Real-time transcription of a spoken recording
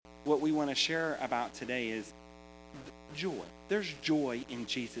what we want to share about today is joy. There's joy in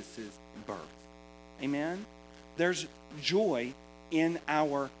Jesus' birth. Amen? There's joy in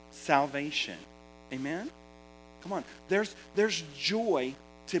our salvation. Amen? Come on. There's joy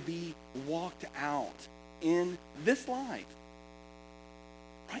to be walked out in this life.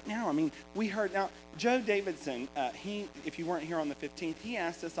 Right now, I mean, we heard, now, Joe Davidson, if you weren't here on the 15th, he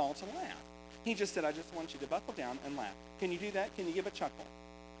asked us all to laugh. He just said, I just want you to buckle down and laugh. Can you do that? Can you give a chuckle?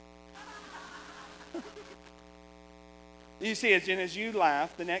 You see, as you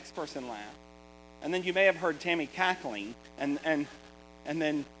laugh, the next person laughs. And then you may have heard Tammy cackling, and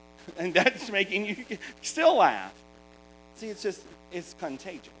that's making you still laugh. See, it's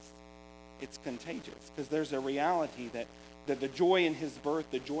contagious. It's contagious because there's a reality that the joy in his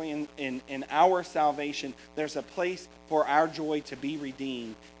birth, the joy in our salvation, there's a place for our joy to be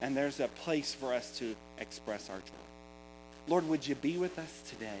redeemed, and there's a place for us to express our joy. Lord, would you be with us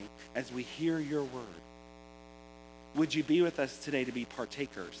today as we hear your word? Would you be with us today to be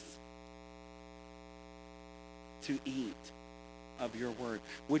partakers, to eat of your word?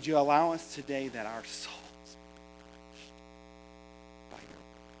 Would you allow us today that our souls be touched by your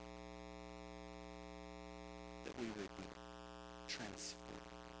word, that we would be transformed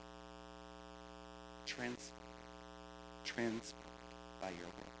by your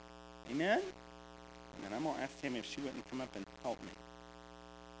word. Amen? And I'm going to ask Tammy if she wouldn't come up and help me.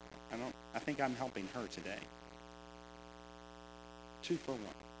 I think I'm helping her today. 2 for 1.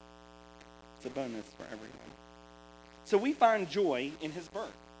 It's a bonus for everyone. So we find joy in his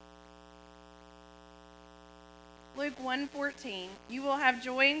birth. Luke 1:14, you will have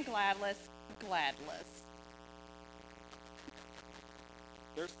joy and gladness.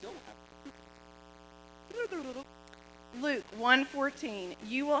 They're still happy. Luke 1:14,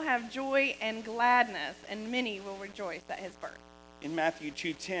 you will have joy and gladness, and many will rejoice at his birth. In Matthew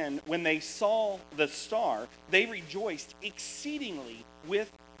 2:10, when they saw the star, they rejoiced exceedingly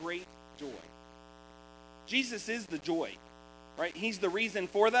with great joy. Jesus is the joy, right? He's the reason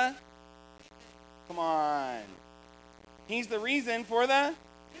for the... Come on. He's the reason for the...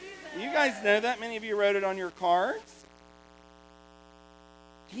 You guys know that. Many of you wrote it on your cards.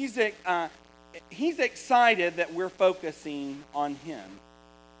 He's excited that we're focusing on him.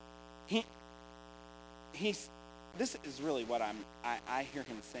 This is really what I hear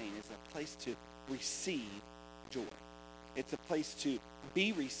him saying, is a place to receive joy. It's a place to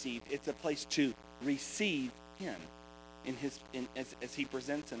be received. It's a place to receive him as he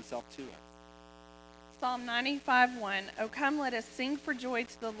presents himself to us. Psalm 95:1, O come, let us sing for joy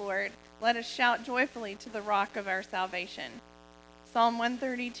to the Lord. Let us shout joyfully to the rock of our salvation. Psalm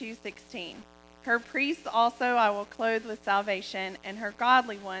 132:16, her priests also I will clothe with salvation, and her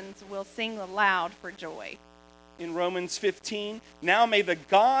godly ones will sing aloud for joy. In Romans 15, now may the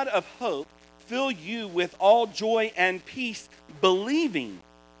God of hope fill you with all joy and peace, believing,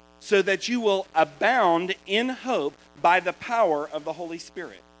 so that you will abound in hope by the power of the Holy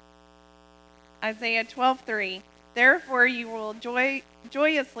Spirit. Isaiah 12:3, therefore you will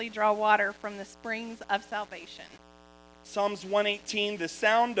joyously draw water from the springs of salvation. Psalms 118, the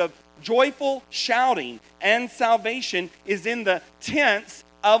sound of joyful shouting and salvation is in the tents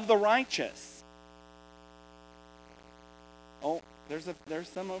of the righteous. Oh, there's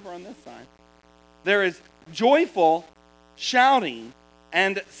some over on this side. There is joyful shouting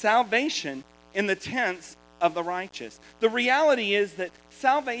and salvation in the tents of the righteous. The reality is that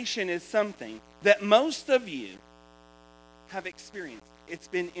salvation is something that most of you have experienced. It's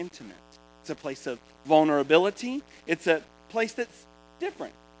been intimate. It's a place of vulnerability. It's a place that's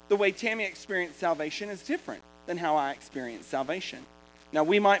different. The way Tammy experienced salvation is different than how I experienced salvation. Now,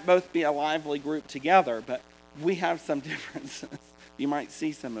 we might both be a lively group together, but we have some differences. You might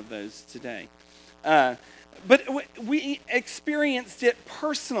see some of those today. But we experienced it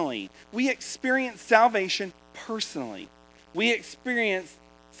personally. We experienced salvation personally. We experienced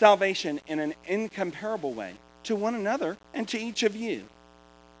salvation in an incomparable way to one another and to each of you.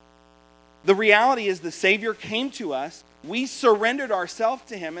 The reality is the Savior came to us, we surrendered ourselves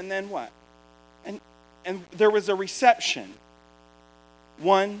to him, and then what? And there was a reception,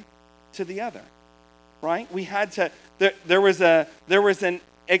 one to the other, right? We had to, there was an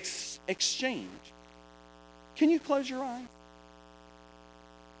exchange. Can you close your eyes?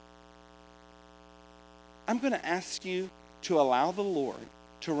 I'm going to ask you to allow the Lord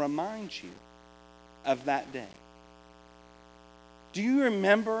to remind you of that day. Do you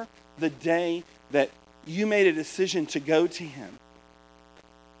remember the day that you made a decision to go to him?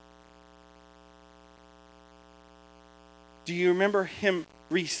 Do you remember him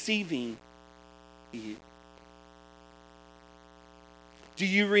receiving you? Do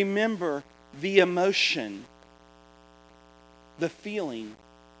you remember the emotion, the feeling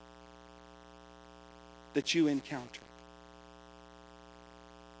that you encountered?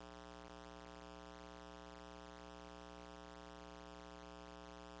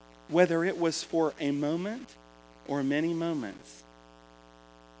 Whether it was for a moment or many moments,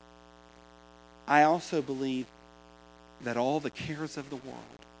 I also believe that all the cares of the world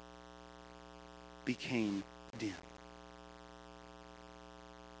became dim.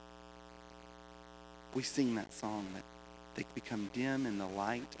 We sing that song that they become dim in the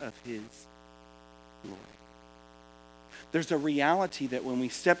light of His glory. There's a reality that when we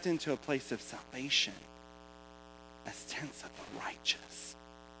stepped into a place of salvation, as tents of the righteous,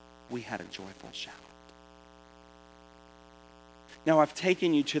 we had a joyful shout. Now, I've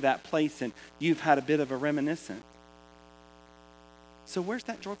taken you to that place and you've had a bit of a reminiscence. So where's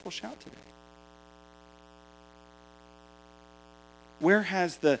that joyful shout today? Where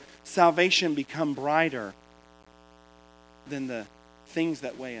has the salvation become brighter than the things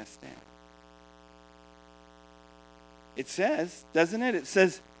that weigh us down? It says, doesn't it? It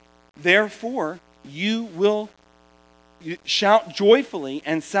says, therefore, you will shout joyfully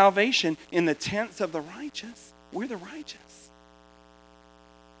and salvation in the tents of the righteous. We're the righteous.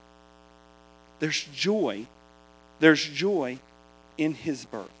 There's joy. There's joy in His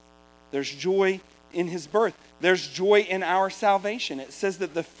birth. There's joy in His birth. There's joy in our salvation. It says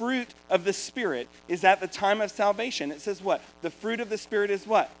that the fruit of the Spirit is at the time of salvation. It says what? The fruit of the Spirit is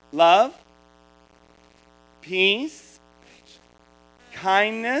what? Love, peace,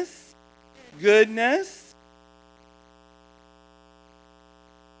 kindness, goodness,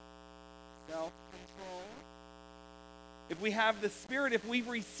 self-control. If we have the Spirit, if we've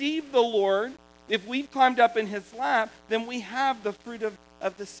received the Lord, if we've climbed up in His lap, then we have the fruit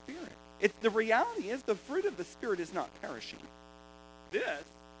of the Spirit. The reality is the fruit of the Spirit is not perishing. This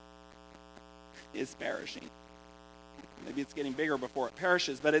is perishing. Maybe it's getting bigger before it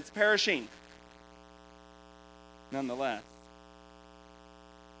perishes, but it's perishing. Nonetheless.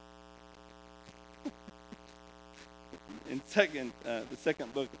 In Second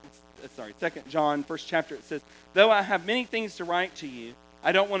John, first chapter, it says, though I have many things to write to you,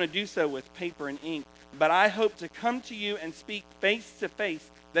 I don't want to do so with paper and ink, but I hope to come to you and speak face to face,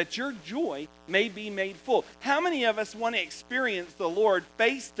 that your joy may be made full. How many of us want to experience the Lord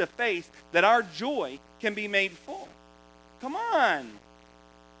face to face, that our joy can be made full? Come on.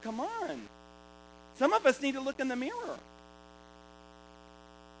 Come on. Some of us need to look in the mirror.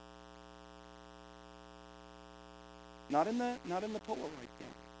 Not in the Polaroid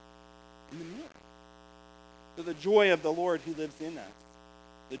camera. In the mirror. So the joy of the Lord who lives in us.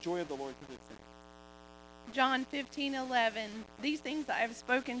 The joy of the Lord who lives in us. John 15:11. These things I have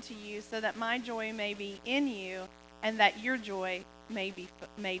spoken to you so that my joy may be in you and that your joy may be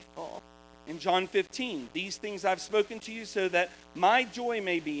made full. In John 15, these things I've spoken to you so that my joy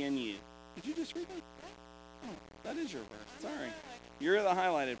may be in you. Did you just read that? Oh, that is your verse. Sorry. You're the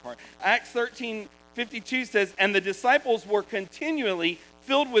highlighted part. Acts 13:52 says, and the disciples were continually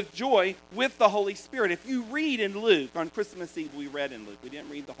filled with joy with the Holy Spirit. If you read in Luke, on Christmas Eve we read in Luke. We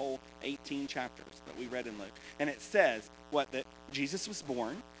didn't read the whole 18 chapters, but we read in Luke. And it says that Jesus was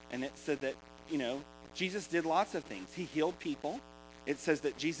born, and it said that, Jesus did lots of things. He healed people. It says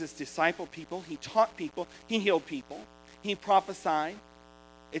that Jesus discipled people. He taught people. He healed people. He prophesied.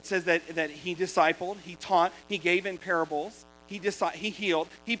 It says that he discipled, he taught, he gave in parables, he healed,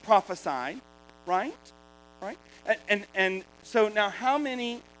 he prophesied, right? Right? And so now how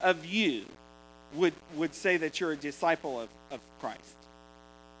many of you would say that you're a disciple of Christ?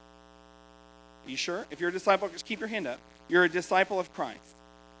 You sure? If you're a disciple, just keep your hand up. You're a disciple of Christ.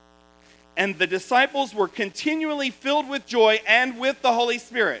 And the disciples were continually filled with joy and with the Holy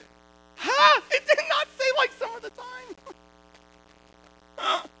Spirit. Ha! It did not say like some of the time.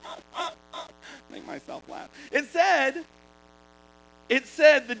 Make myself laugh. It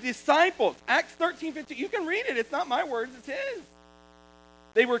said the disciples, Acts 13:15, you can read it. It's not my words, it's His.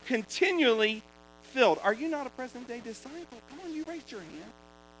 They were continually filled. Are you not a present day disciple? Come on, you raised your hand.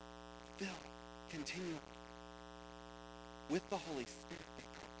 Filled continually with the Holy Spirit.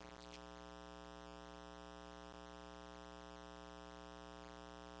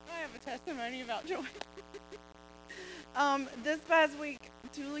 I have a testimony about joy. This past week,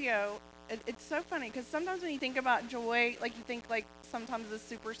 Tulio, it's so funny because sometimes when you think about joy, like you think like sometimes a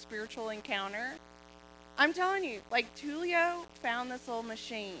super spiritual encounter. I'm telling you, like Tulio found this little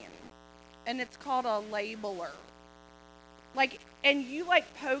machine, and it's called a labeler. Like, and you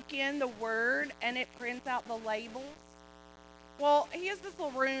like poke in the word, and it prints out the labels. Well, he has this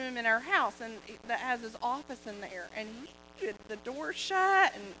little room in our house, and that has his office in there, and with the door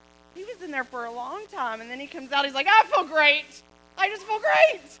shut, and he was in there for a long time. And then he comes out, he's like, I feel great. I just feel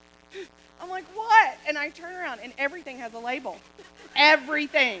great. I'm like, what? And I turn around, and everything has a label.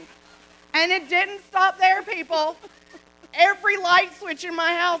 Everything. And it didn't stop there, people. Every light switch in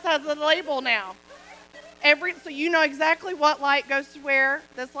my house has a label now. So you know exactly what light goes to where.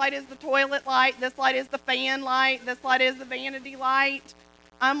 This light is the toilet light. This light is the fan light. This light is the vanity light.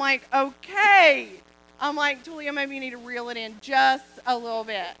 I'm like, okay. I'm like, Tulia, maybe you need to reel it in just a little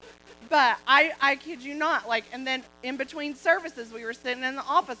bit. But I kid you not. Like, and then in between services, we were sitting in the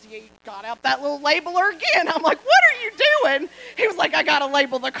office. He got out that little labeler again. I'm like, what are you doing? He was like, I got to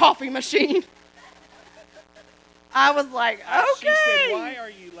label the coffee machine. I was like, okay. She said, why are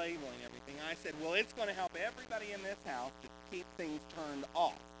you labeling everything? I said, well, it's going to help everybody in this house to keep things turned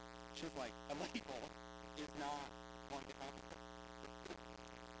off. She was like, a label is not going to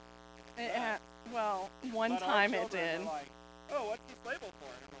help. Well, one time it did. Were like, oh, what's this label for?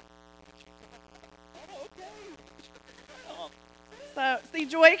 And I'm like, oh, okay. So, see,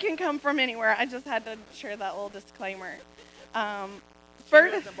 joy can come from anywhere. I just had to share that little disclaimer. She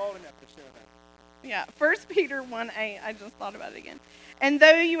wasn't bold enough to share that. Yeah, 1 Peter 1:8, I just thought about it again. And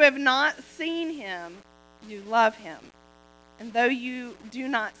though you have not seen him, you love him. And though you do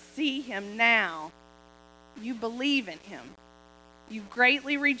not see him now, you believe in him. You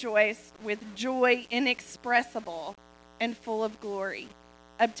greatly rejoice with joy inexpressible and full of glory,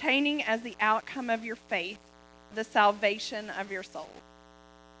 obtaining as the outcome of your faith the salvation of your soul.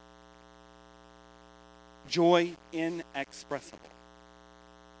 Joy inexpressible.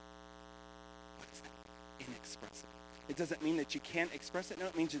 What is that? Inexpressible. It doesn't mean that you can't express it. No,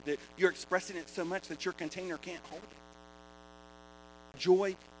 it means that you're expressing it so much that your container can't hold it.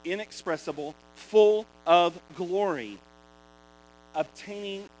 Joy inexpressible, full of glory,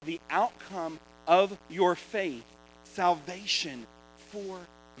 obtaining the outcome of your faith, salvation for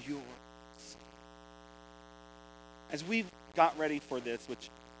your soul. As we've got ready for this, which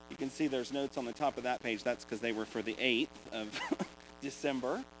you can see there's notes on the top of that page, that's because they were for the 8th of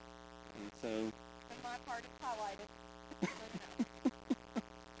December. And so, And my part is highlighted.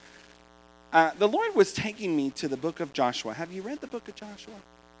 The Lord was taking me to the book of Joshua. Have you read the book of Joshua?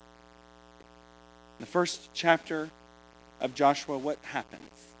 The first chapter of Joshua, what happens?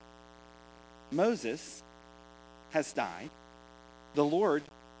 Moses has died. The Lord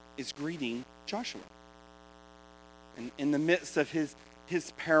is greeting Joshua. And in the midst of his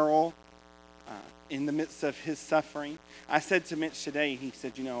peril, in the midst of his suffering, I said to Mitch today, he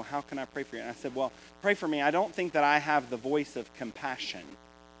said, how can I pray for you? And I said, well, pray for me. I don't think that I have the voice of compassion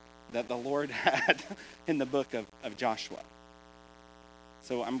that the Lord had in the book of Joshua.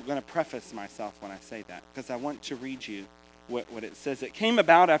 So I'm going to preface myself when I say that, because I want to read you what it says. It came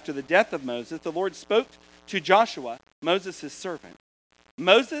about after the death of Moses, the Lord spoke to Joshua, Moses' servant.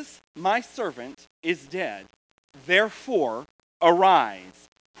 Moses, my servant, is dead. Therefore, arise,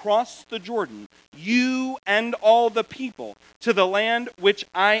 cross the Jordan, you and all the people, to the land which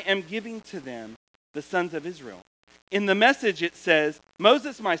I am giving to them, the sons of Israel. In the message it says,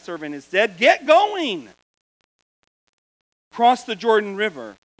 Moses, my servant, is dead. Get going. Cross the Jordan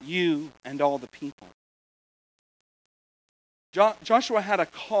River, you and all the people. Joshua had a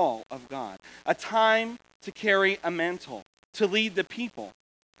call of God, a time to carry a mantle, to lead the people.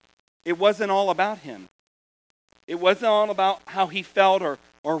 It wasn't all about him. It wasn't all about how he felt or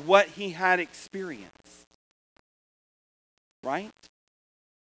what he had experienced. Right?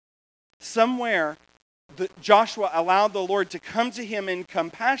 Somewhere, Joshua allowed the Lord to come to him in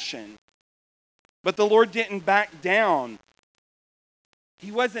compassion, but the Lord didn't back down.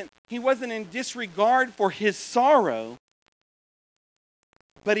 He wasn't in disregard for his sorrow,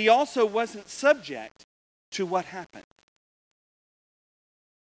 but he also wasn't subject to what happened.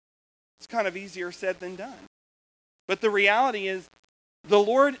 It's kind of easier said than done. But the reality is, the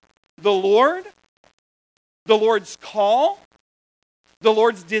Lord's call, the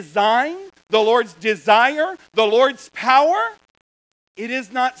Lord's design, the Lord's desire, the Lord's power, it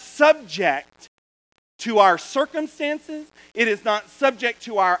is not subject to our circumstances. It is not subject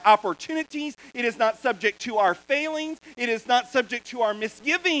to our opportunities. It is not subject to our failings. It is not subject to our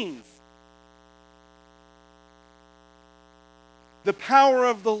misgivings. The power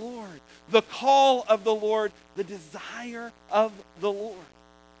of the Lord, the call of the Lord, the desire of the Lord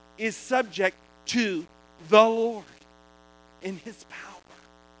is subject to the Lord in his power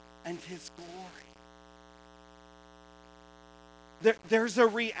and his glory. There's a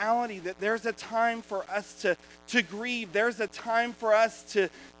reality that there's a time for us to grieve. There's a time for us to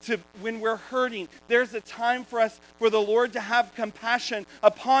when we're hurting. There's a time for us for the Lord to have compassion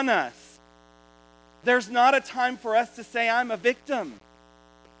upon us. There's not a time for us to say, I'm a victim,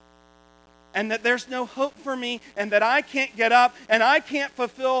 and that there's no hope for me, and that I can't get up, and I can't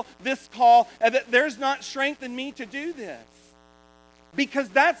fulfill this call, and that there's not strength in me to do this. Because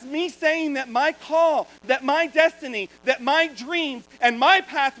that's me saying that my call, that my destiny, that my dreams, and my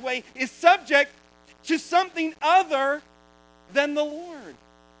pathway is subject to something other than the Lord.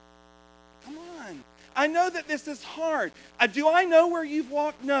 Come on. I know that this is hard. Do I know where you've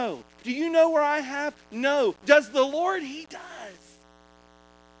walked? No. Do you know where I have? No. Does the Lord? He does.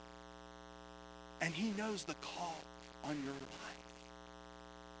 And He knows the call on your life.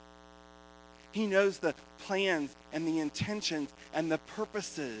 He knows the plans and the intentions and the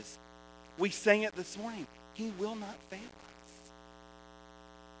purposes. We sang it this morning. He will not fail us.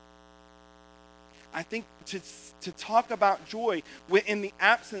 I think to talk about joy in the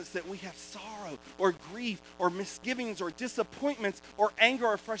absence that we have sorrow or grief or misgivings or disappointments or anger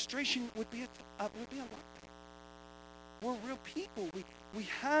or frustration would be a lie. We're real people. We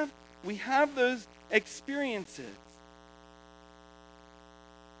have those experiences.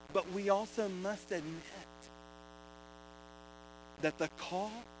 But we also must admit that the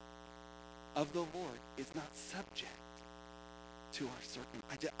call of the Lord is not subject to our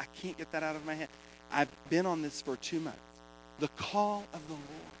circumstances. I can't get that out of my head. I've been on this for 2 months. The call of the Lord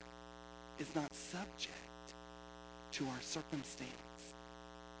is not subject to our circumstance.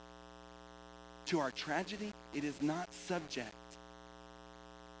 To our tragedy, it is not subject,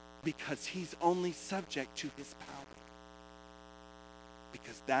 because He's only subject to His power.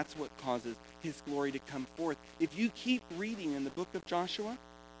 Because that's what causes His glory to come forth. If you keep reading in the book of Joshua,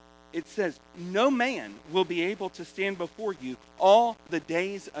 it says, no man will be able to stand before you all the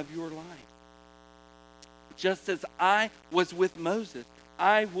days of your life. Just as I was with Moses,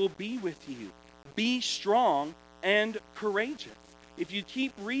 I will be with you. Be strong and courageous. If you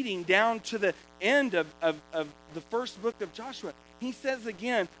keep reading down to the end of the first book of Joshua, he says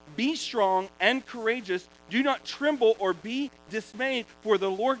again, be strong and courageous. Do not tremble or be dismayed, for the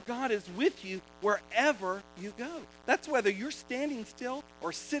Lord God is with you wherever you go. That's whether you're standing still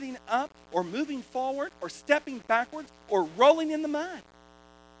or sitting up or moving forward or stepping backwards or rolling in the mud.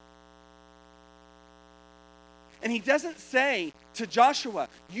 And he doesn't say to Joshua,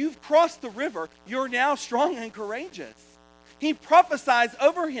 you've crossed the river, you're now strong and courageous. He prophesies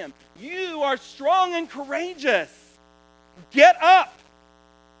over him, you are strong and courageous. Get up.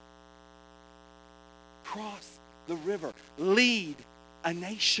 Cross the river. Lead a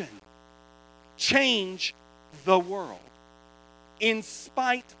nation. Change the world in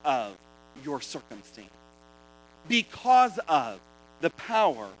spite of your circumstance, because of the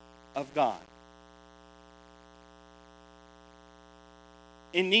power of God.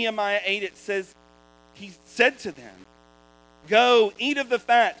 In Nehemiah 8 it says, he said to them, go, eat of the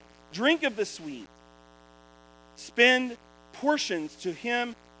fat, drink of the sweet. Spend portions to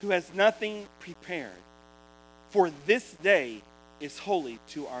him who has nothing prepared. For this day is holy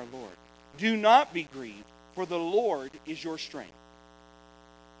to our Lord. Do not be grieved, for the Lord is your strength.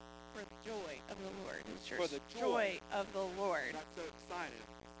 For the joy of the Lord is your For the joy of the Lord. I'm not so excited.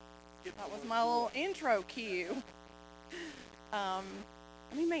 That was my little intro cue. I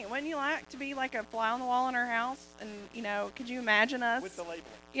mean, man, wouldn't you like to be like a fly on the wall in our house? And, could you imagine us? With the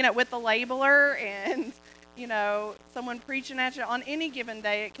labeler. With the labeler and, someone preaching at you. On any given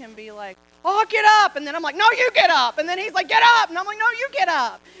day, it can be like, oh, get up. And then I'm like, no, you get up. And then he's like, get up. And I'm like, no, you get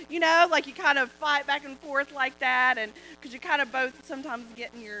up. Like you kind of fight back and forth like that. And because you kind of both sometimes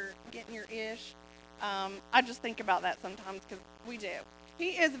getting your ish. I just think about that sometimes because we do.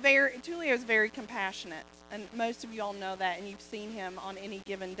 Tulio is very compassionate. And most of you all know that, and you've seen him on any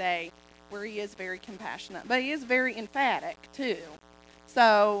given day where he is very compassionate. But he is very emphatic, too.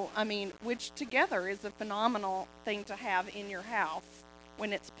 So, which together is a phenomenal thing to have in your house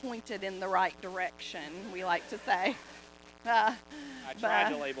when it's pointed in the right direction, we like to say. I tried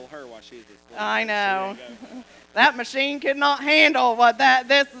to label her while she was asleep. I know. That machine could not handle what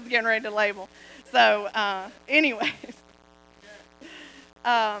this is getting ready to label. So, anyways.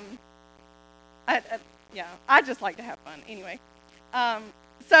 I just like to have fun. Anyway,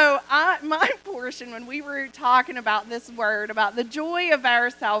 so my portion, when we were talking about this word, about the joy of our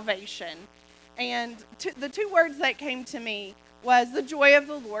salvation, and the two words that came to me was the joy of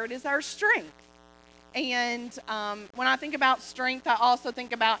the Lord is our strength. And when I think about strength, I also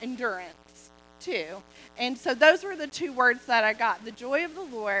think about endurance, too. And so those were the two words that I got. The joy of the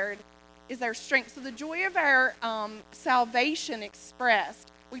Lord is our strength. So the joy of our salvation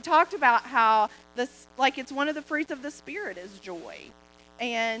expressed. We talked about how it's one of the fruits of the Spirit is joy.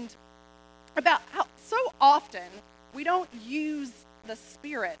 And about how so often we don't use the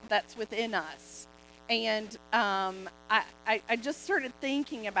Spirit that's within us. And I just started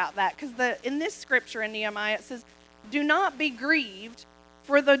thinking about that because in this scripture in Nehemiah, it says, do not be grieved,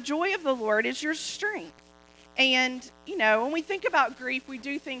 for the joy of the Lord is your strength. And, when we think about grief, we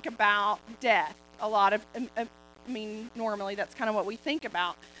do think about death. Normally that's kind of what we think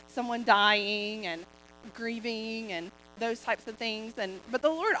about. Someone dying and grieving and those types of things. But the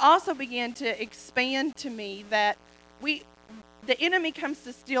Lord also began to expand to me that the enemy comes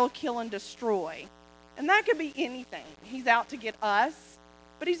to steal, kill, and destroy. And that could be anything. He's out to get us,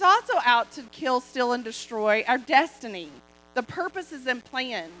 but he's also out to kill, steal, and destroy our destiny, the purposes and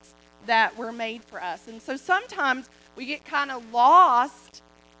plans that were made for us. And so sometimes we get kind of lost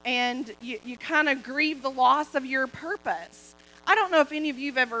and you kind of grieve the loss of your purpose. I don't know if any of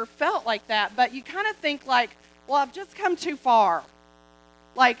you have ever felt like that, but you kind of think like, well, I've just come too far.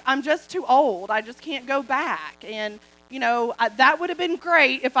 Like, I'm just too old. I just can't go back. And, that would have been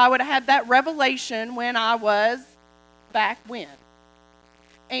great if I would have had that revelation when I was back when.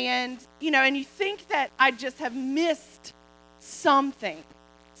 And, and you think that I just have missed something.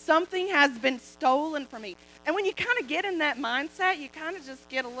 Something has been stolen from me. And when you kind of get in that mindset, you kind of just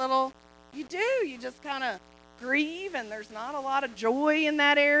get you just kind of grieve, and there's not a lot of joy in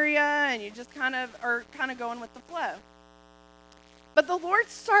that area, and you just kind of are going with the flow. But the Lord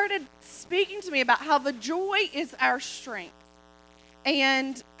started speaking to me about how the joy is our strength,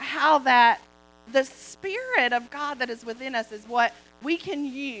 and how that the Spirit of God that is within us is what we can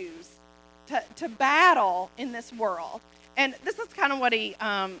use to battle in this world. And this is kind of what he,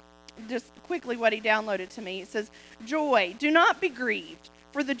 just quickly what he downloaded to me. It says, joy, do not be grieved,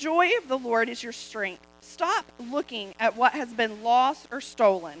 for the joy of the Lord is your strength. Stop looking at what has been lost or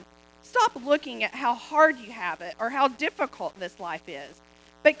stolen. Stop looking at how hard you have it or how difficult this life is.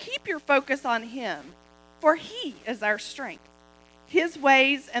 But keep your focus on Him, for He is our strength. His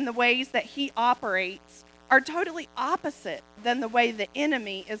ways and the ways that He operates are totally opposite than the way the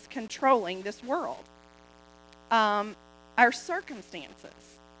enemy is controlling this world. Our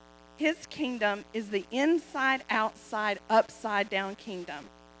circumstances. His kingdom is the inside, outside, upside down kingdom,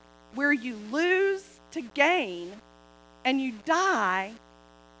 where you lose to gain and you die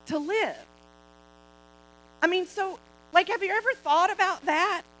to live. Have you ever thought about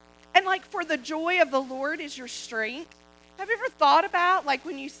that? And for the joy of the Lord is your strength. Have you ever thought about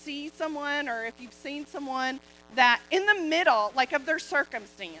when you see someone, or if you've seen someone that in the middle of their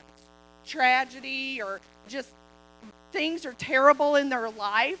circumstance, tragedy or just things are terrible in their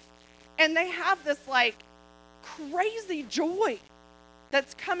life, and they have this crazy joy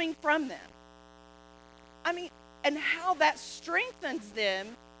that's coming from them. And how that strengthens them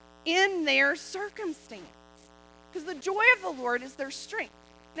in their circumstance. Because the joy of the Lord is their strength.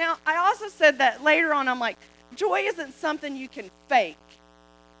 Now, I also said that later on, I'm like, joy isn't something you can fake.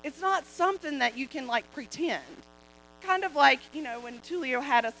 It's not something that you can pretend. Kind of when Tulio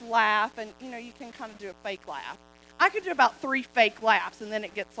had us laugh, and you can kind of do a fake laugh. I could do about 3 fake laughs, and then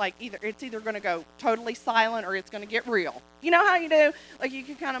it gets it's either going to go totally silent or it's going to get real. You know how you do? You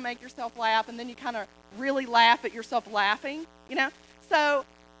can kind of make yourself laugh, and then you kind of really laugh at yourself laughing, So,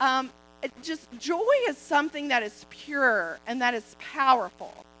 just joy is something that is pure and that is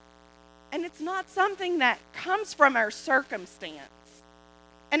powerful. And it's not something that comes from our circumstance.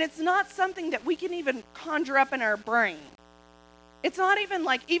 And it's not something that we can even conjure up in our brain. It's not even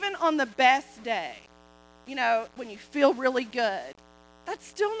even on the best day, when you feel really good, that's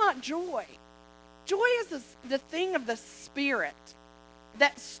still not joy. Joy is the thing of the Spirit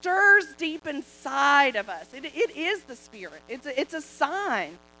that stirs deep inside of us. It is the Spirit. It's a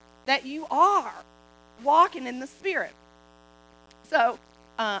sign that you are walking in the Spirit. So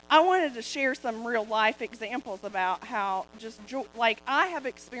I wanted to share some real life examples about how just joy, I have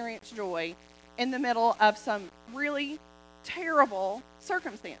experienced joy in the middle of some really terrible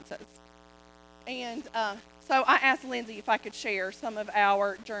circumstances. And so I asked Lindsay if I could share some of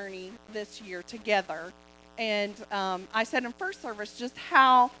our journey this year together. And I said in first service just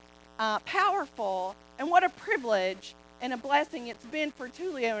how powerful and what a privilege and a blessing it's been for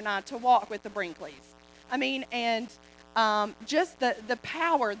Tulio and I to walk with the Brinkleys. Just the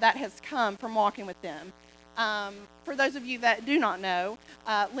power that has come from walking with them. For those of you that do not know,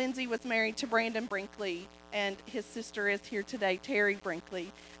 Lindsay was married to Brandon Brinkley, and his sister is here today, Terry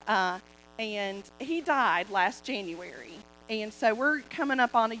Brinkley. And he died last January. And so we're coming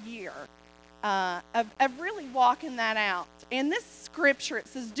up on a year of really walking that out. And this scripture, it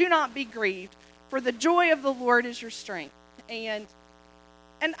says, do not be grieved, for the joy of the Lord is your strength. And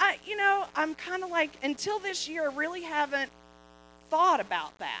I'm kind of until this year, I really haven't thought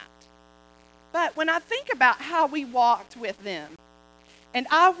about that. But when I think about how we walked with them, and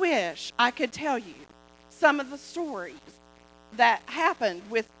I wish I could tell you some of the stories that happened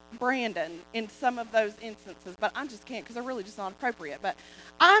with Brandon in some of those instances, but I just can't because they're really just not appropriate. But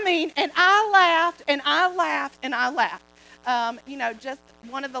I mean, and I laughed and I laughed and I laughed. Just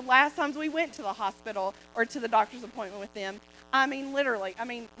one of the last times we went to the hospital or to the doctor's appointment with them, I mean, literally,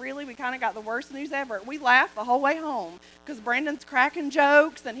 really, we kind of got the worst news ever. We laughed the whole way home because Brandon's cracking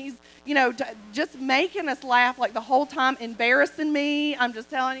jokes and he's, just making us laugh like the whole time, embarrassing me. I'm just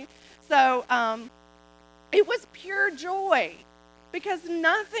telling you. So it was pure joy because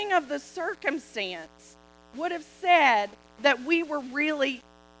nothing of the circumstance would have said that we were really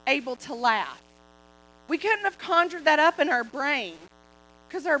able to laugh. We couldn't have conjured that up in our brain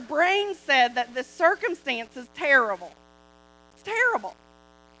because our brain said that the circumstance is terrible. It's terrible.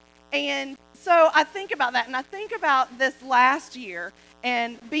 And so I think about that, and I think about this last year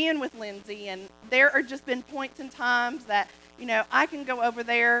and being with Lindsay, and there have just been points in times that, I can go over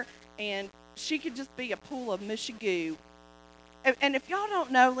there and she could just be a pool of mushy goo. And if y'all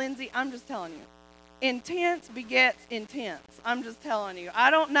don't know Lindsay, I'm just telling you, intense begets intense. I'm just telling you.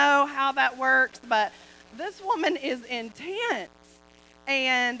 I don't know how that works, but this woman is intense.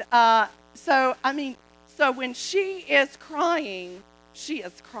 And so when she is crying, she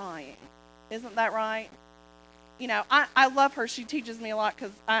is crying. Isn't that right? I love her. She teaches me a lot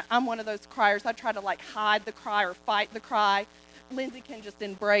because I'm one of those criers. I try to hide the cry or fight the cry. Lindsay can just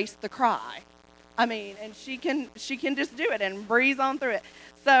embrace the cry. And she can just do it and breeze on through it.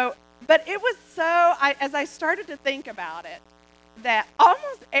 So, but it was as I started to think about it, that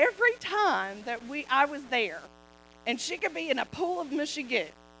almost every time that I was there, and she could be in a pool of mushy goo,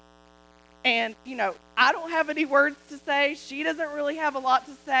 and, I don't have any words to say. She doesn't really have a lot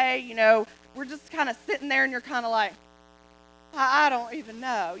to say. We're just kind of sitting there, and you're kind of like, I don't even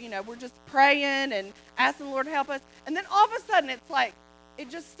know. We're just praying and asking the Lord to help us. And then all of a sudden, it's like, it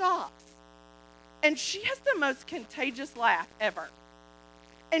just stops. And she has the most contagious laugh ever.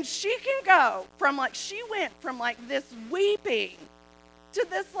 And she can go from she went from this weeping to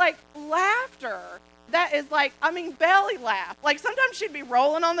this laughter that is belly laugh. Sometimes she'd be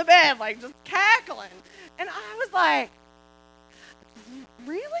rolling on the bed, just cackling. And I was like,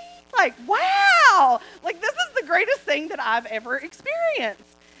 really? Wow. This is the greatest thing that I've ever experienced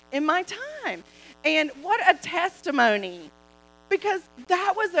in my time. And what a testimony. Because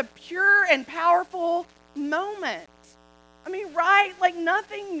that was a pure and powerful moment. Right?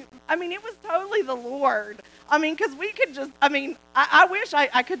 Nothing, it was totally the Lord. Because we could just, I wish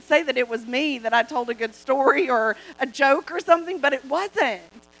I could say that it was me, that I told a good story or a joke or something, but it wasn't.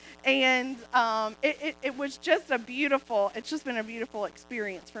 And it was just it's just been a beautiful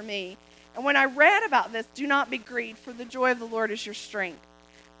experience for me. And when I read about this, do not be grieved, for the joy of the Lord is your strength.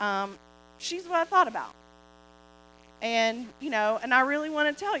 She's what I thought about. And, and I really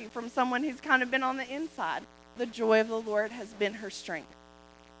want to tell you from someone who's kind of been on the inside, the joy of the Lord has been her strength.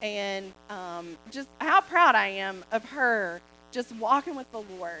 And just how proud I am of her just walking with the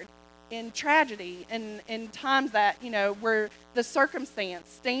Lord in tragedy and in times that, where the circumstance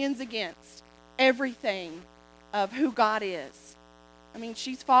stands against everything of who God is.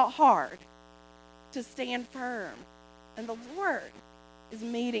 She's fought hard to stand firm. And the Lord is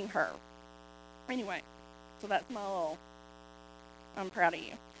meeting her. Anyway, so that's I'm proud of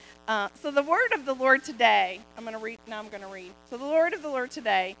you. So the word of the Lord today, I'm going to read. So the word of the Lord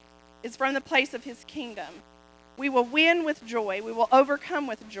today is from the place of his kingdom. We will win with joy. We will overcome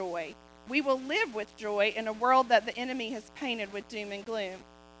with joy. We will live with joy in a world that the enemy has painted with doom and gloom.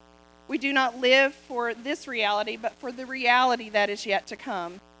 We do not live for this reality, but for the reality that is yet to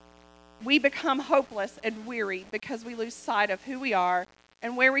come. We become hopeless and weary because we lose sight of who we are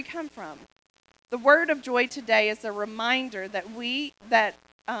and where we come from. The word of joy today is a reminder that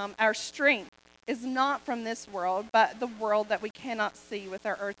our strength is not from this world, but the world that we cannot see with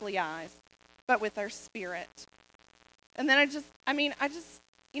our earthly eyes, but with our spirit. And then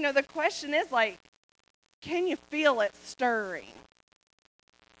the question is can you feel it stirring?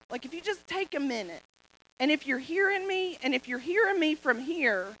 If you just take a minute, and if you're hearing me from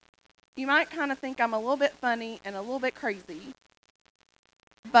here, you might kind of think I'm a little bit funny and a little bit crazy.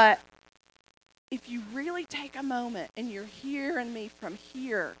 But if you really take a moment and you're hearing me from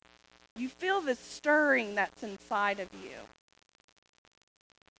here, you feel the stirring that's inside of you.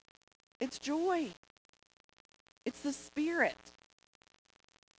 It's joy. It's the Spirit.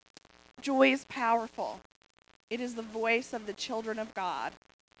 Joy is powerful. It is the voice of the children of God.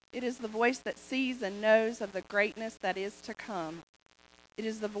 It is the voice that sees and knows of the greatness that is to come. It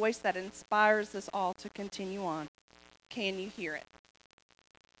is the voice that inspires us all to continue on. Can you hear it?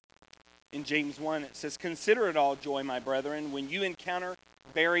 In James 1, it says, "Consider it all joy, my brethren, when you encounter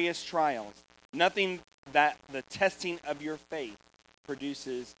various trials, that the testing of your faith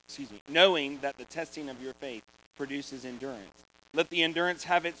knowing that the testing of your faith produces endurance. Let the endurance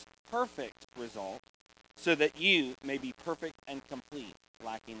have its perfect result, so that you may be perfect and complete,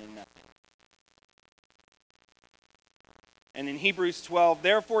 lacking in nothing. And in Hebrews 12,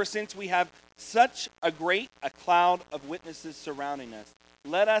 therefore, since we have such a cloud of witnesses surrounding us,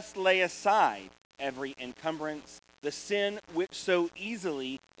 let us lay aside every encumbrance, the sin which so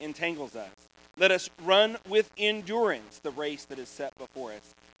easily entangles us. Let us run with endurance the race that is set before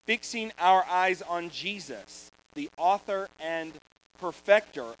us, fixing our eyes on Jesus, the author and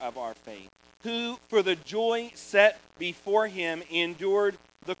perfecter of our faith, who for the joy set before him endured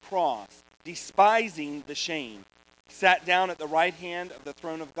the cross, despising the shame, sat down at the right hand of the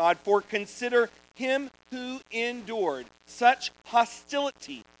throne of God. For consider him who endured such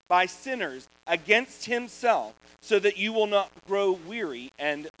hostility by sinners against himself, so that you will not grow weary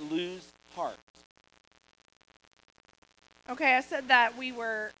and lose heart. Okay, I said that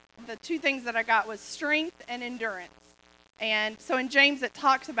the two things that I got was strength and endurance. And so in James it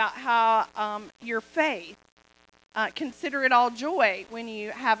talks about how your faith, consider it all joy when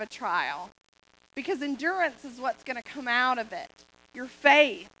you have a trial. Because endurance is what's going to come out of it. Your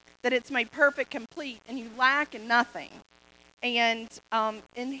faith, that it's made perfect, complete, and you lack in nothing. And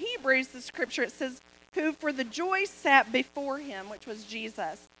in Hebrews, the scripture, it says, who for the joy set before him, which was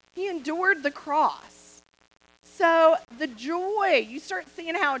Jesus, he endured the cross. So the joy, you start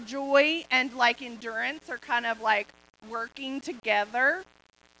seeing how joy and like endurance are kind of like working together.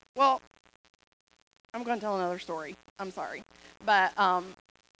 Well, I'm going to tell another story. I'm sorry. But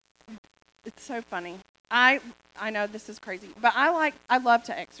it's so funny. I know this is crazy, but I love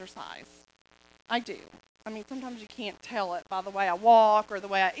to exercise. I do. I mean, sometimes you can't tell it by the way I walk or the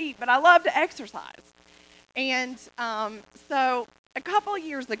way I eat, but I love to exercise. And so a couple of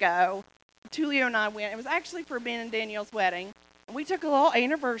years ago, Tulio and I went. It was actually for Ben and Danielle's wedding. And we took a little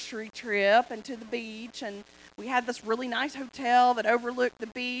anniversary trip and to the beach, and we had this really nice hotel that overlooked the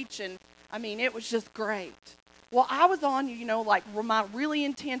beach, and I mean, it was just great. Well, I was on, like my really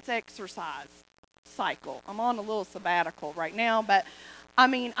intense exercise cycle. I'm on a little sabbatical right now, but I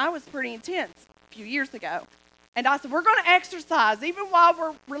mean, I was pretty intense a few years ago. And I said, we're going to exercise even while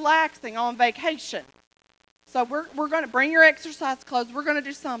we're relaxing on vacation. So we're going to bring your exercise clothes. We're going to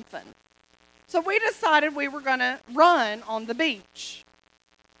do something. So we decided we were going to run on the beach.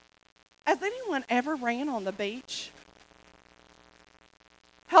 Has anyone ever ran on the beach?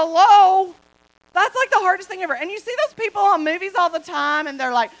 Hello? That's like the hardest thing ever. And you see those people on movies all the time, and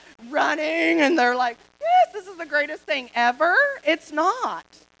they're like running, and they're like, yes, this is the greatest thing ever. It's not.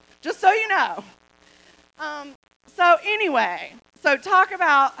 Just so you know. So anyway, talk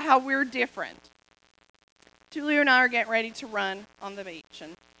about how we're different. Tulio and I are getting ready to run on the beach,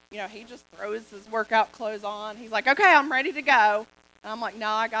 and he just throws his workout clothes on. He's like, okay, I'm ready to go. And I'm like, no,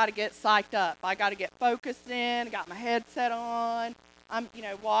 I got to get psyched up. I got to get focused in. I got my headset on. I'm,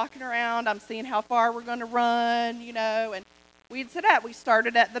 walking around. I'm seeing how far we're going to run, and we'd set up. We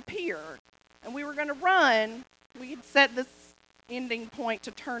started at the pier, and we were going to run. We'd set this ending point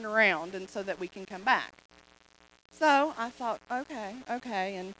to turn around and so that we can come back. So I thought,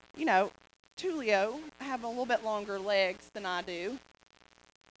 okay. And, Tulio, have a little bit longer legs than I do,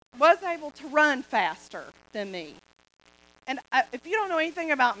 was able to run faster than me. And if you don't know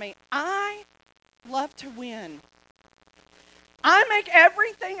anything about me, I love to win. I make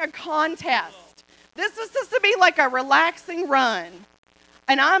everything a contest. This was supposed to be like a relaxing run.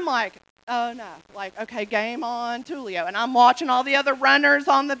 And I'm like, oh no, like, okay, game on, Tulio. And I'm watching all the other runners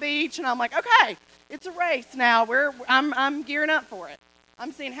on the beach, and I'm like, okay, it's a race now. I'm gearing up for it.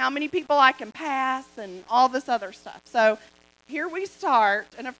 I'm seeing how many people I can pass and all this other stuff. So here we start,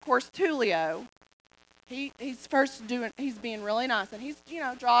 and of course Tulio, he's being really nice, and he's,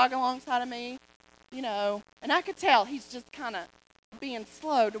 jogging alongside of me, and I could tell he's just kind of being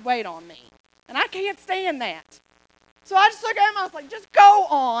slow to wait on me. And I can't stand that. So I just look at him, I was like, just go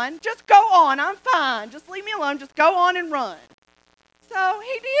on, I'm fine, just leave me alone, just go on and run. So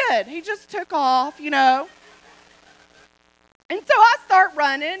he did, he just took off, And so I start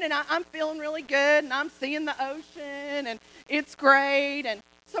running, and I'm feeling really good, and I'm seeing the ocean, and it's great, and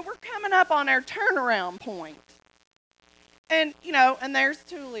so we're coming up on our turnaround point. And, and there's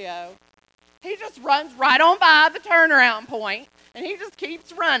Tulio. He just runs right on by the turnaround point, and he just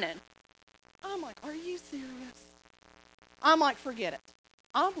keeps running. I'm like, are you serious? I'm like, forget it.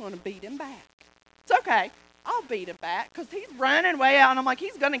 I'm going to beat him back. It's okay. I'll beat him back because he's running way out, and I'm like,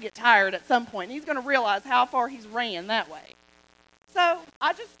 he's going to get tired at some point. He's going to realize how far he's ran that way. So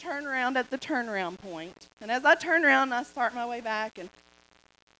I just turn around at the turnaround point, and as I turn around, I start my way back, and,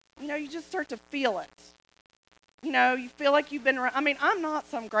 you just start to feel it. You feel like you've been I mean, I'm not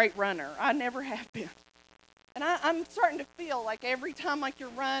some great runner. I never have been. And I'm starting to feel like every time like you're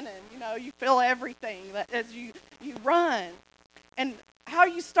running, you feel everything that as you run. And how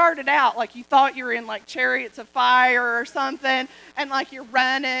you started out, like you thought you were in like Chariots of Fire or something, and like you're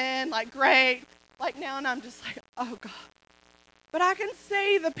running, like great. Like now, and I'm just like, oh God. But I can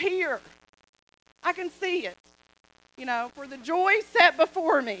see the pier. I can see it. For the joy set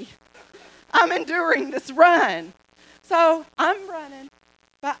before me, I'm enduring this run. So I'm running.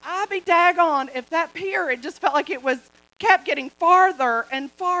 But I be daggone if that pier, it just felt like it kept getting farther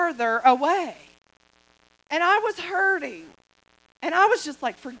and farther away. And I was hurting. And I was just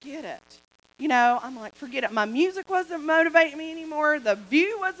like, forget it. I'm like, forget it. My music wasn't motivating me anymore. The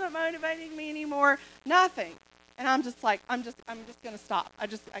view wasn't motivating me anymore. Nothing. And I'm just like, I'm just going to stop. I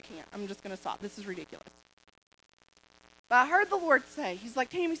can't. I'm just going to stop. This is ridiculous. But I heard the Lord say, he's like,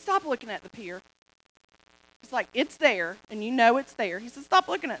 Tammy, stop looking at the pier. He's like, it's there, and you know it's there. He said, stop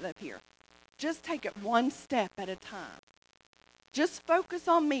looking at that pier. Just take it one step at a time. Just focus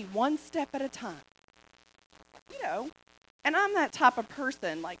on me one step at a time. And I'm that type of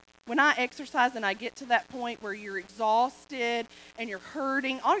person. Like, when I exercise and I get to that point where you're exhausted and you're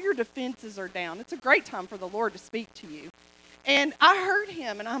hurting, all your defenses are down. It's a great time for the Lord to speak to you. And I heard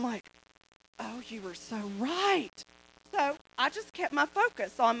him, and I'm like, oh, you were so right. So I just kept my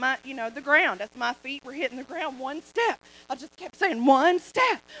focus on the ground. As my feet were hitting the ground, one step. I just kept saying, one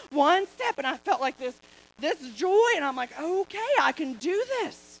step. And I felt like this joy, and I'm like, okay, I can do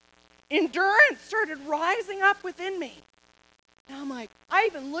this. Endurance started rising up within me. And I'm like, I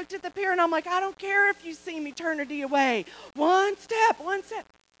even looked at the pier, and I'm like, I don't care if you seem eternity away. One step.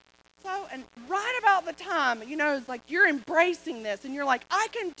 So, and right about the time, it's like you're embracing this, and you're like, I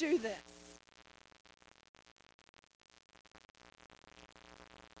can do this.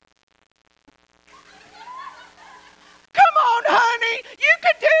 Come on, honey. You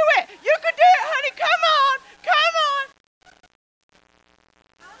can do it. Honey. Come on.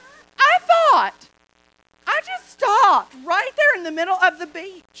 I just stopped right there in the middle of the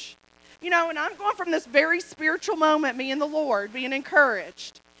beach. And I'm going from this very spiritual moment, me and the Lord, being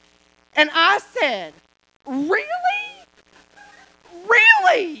encouraged. And I said, really?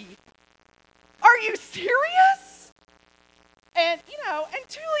 Really? Are you serious? And, and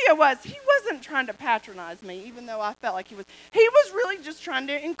Tulia he wasn't trying to patronize me, even though I felt like he was. He was really just trying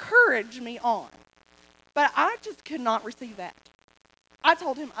to encourage me on. But I just could not receive that. I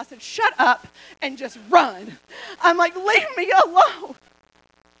told him, I said, shut up and just run. I'm like, leave me alone.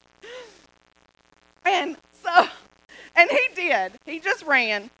 And he did. He just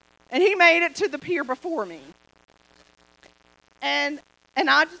ran, and he made it to the pier before me. And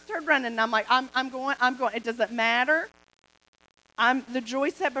I just started running, and I'm like, I'm going. It doesn't matter. The joy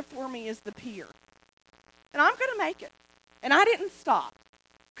set before me is the pier. And I'm going to make it. And I didn't stop,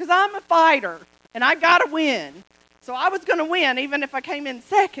 because I'm a fighter, and I got to win. So I was going to win, even if I came in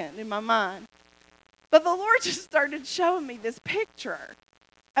second in my mind. But the Lord just started showing me this picture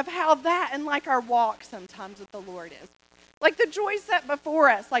of how that, and like our walk sometimes with the Lord is. Like the joy set before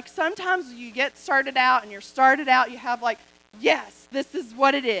us. Like sometimes you get started out, and you have like, yes, this is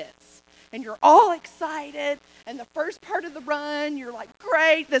what it is. And you're all excited. And the first part of the run, you're like,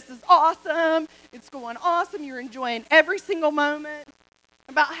 great, this is awesome. It's going awesome. You're enjoying every single moment.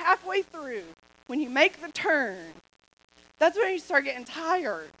 About halfway through, when you make the turn, that's when you start getting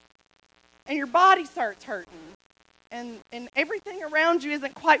tired. And your body starts hurting. And everything around you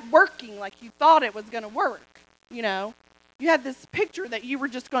isn't quite working like you thought it was going to work, You had this picture that you were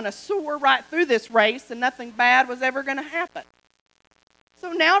just going to soar right through this race and nothing bad was ever going to happen.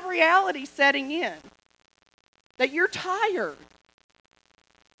 So now reality's setting in. That you're tired.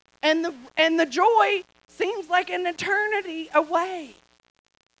 And the joy seems like an eternity away.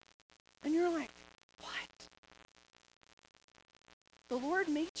 And you're like, what? The Lord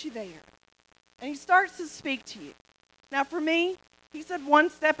meets you there. And he starts to speak to you. Now for me, he said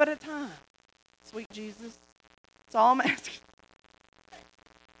one step at a time. Sweet Jesus. That's all I'm asking.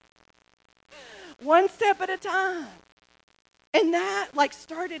 One step at a time. And that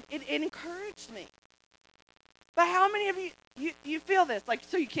started, it encouraged me. But how many of you feel this?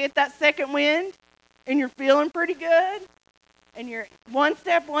 So you get that second wind, and you're feeling pretty good, and you're one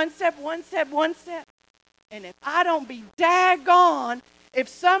step. And if I don't be daggone, if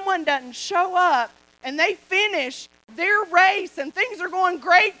someone doesn't show up, and they finish their race, and things are going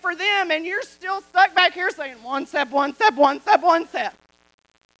great for them, and you're still stuck back here saying, one step. And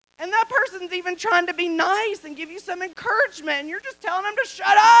that person's even trying to be nice and give you some encouragement, and you're just telling them to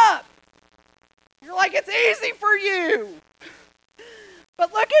shut up. You're like, it's easy for you.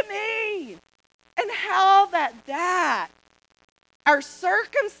 But look at me. And how that our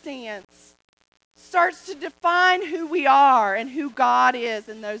circumstance starts to define who we are and who God is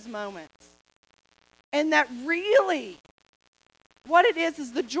in those moments. And that really, what it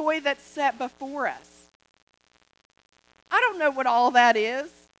is the joy that's set before us. I don't know what all that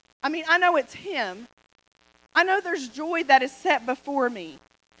is. I mean, I know it's Him. I know there's joy that is set before me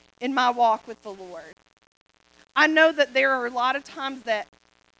in my walk with the Lord. I know that there are a lot of times that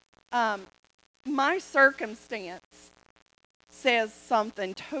my circumstance says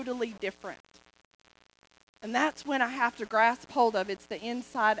something totally different. And that's when I have to grasp hold of it's the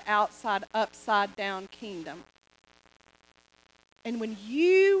inside, outside, upside down kingdom. And when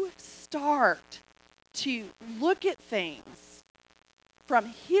you start to look at things from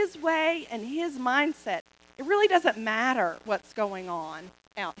His way and His mindset, it really doesn't matter what's going on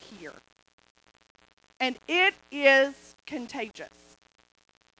out here. And it is contagious.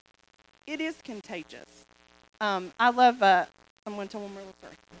 It is contagious. I love, I'm going to tell one more little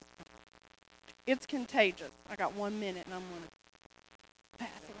story. It's contagious. I got 1 minute and I'm going to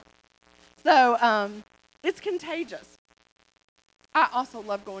pass it. So, it's contagious. I also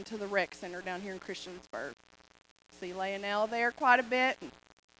love going to the rec center down here in Christiansburg. See Leonel there quite a bit. And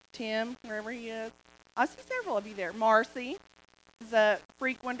Tim, wherever he is. I see several of you there. Marcy is a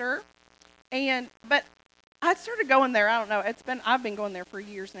frequenter. But I started going there, I don't know, I've been going there for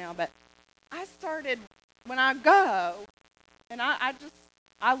years now, but I started, when I go, and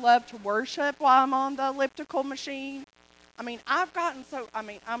I love to worship while I'm on the elliptical machine. I mean, I'm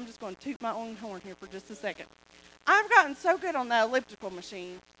just going to toot my own horn here for just a second. I've gotten so good on the elliptical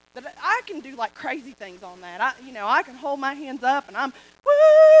machine that I can do like crazy things on that. I can hold my hands up and I'm,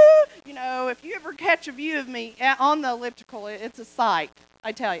 woo! If you ever catch a view of me on the elliptical, it's a sight,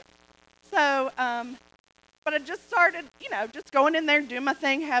 I tell you. So, but I just started, just going in there, doing my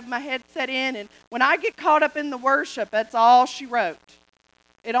thing, have my headset in, and when I get caught up in the worship, that's all she wrote.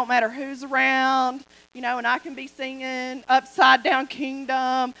 It don't matter who's around, and I can be singing Upside Down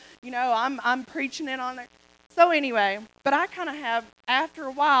Kingdom, I'm preaching it on there. So anyway, but I kind of after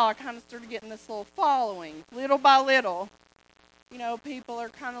a while, I kind of started getting this little following, little by little. People are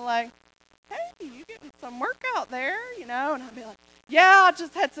kind of like, hey, you getting some workout there, and I'd be like, yeah, I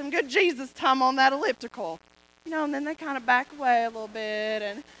just had some good Jesus time on that elliptical. And then they kind of back away a little bit,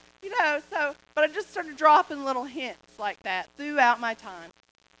 and, but I just started dropping little hints like that throughout my time.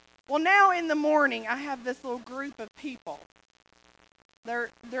 Well, now in the morning, I have this little group of people. They're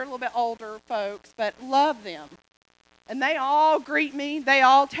a little bit older folks, but love them. And they all greet me. They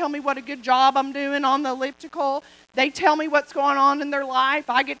all tell me what a good job I'm doing on the elliptical. They tell me what's going on in their life.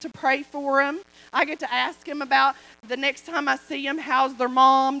 I get to pray for them. I get to ask them about the next time I see them, how's their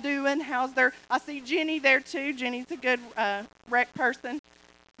mom doing? I see Jenny there too. Jenny's a good rec person.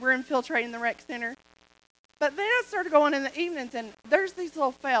 We're infiltrating the rec center. But then I started going in the evenings, and there's these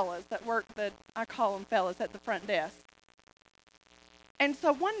little fellas that work, I call them fellas, at the front desk. And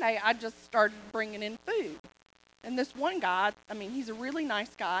so one day I just started bringing in food. And this one guy, he's a really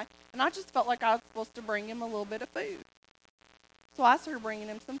nice guy, and I just felt like I was supposed to bring him a little bit of food. So I started bringing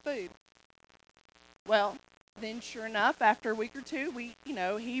him some food. Well, then sure enough, after a week or two,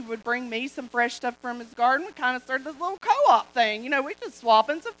 he would bring me some fresh stuff from his garden. We kind of started this little co-op thing. We just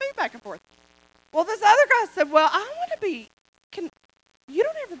swapping some food back and forth. Well, this other guy said, well, you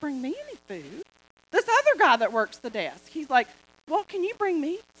don't ever bring me any food. This other guy that works the desk, he's like, well, can you bring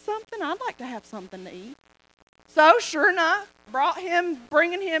me something? I'd like to have something to eat. So, sure enough,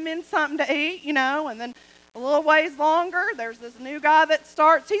 bringing him in something to eat, and then a little ways longer, there's this new guy that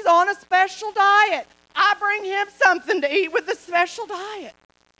starts. He's on a special diet. I bring him something to eat with the special diet.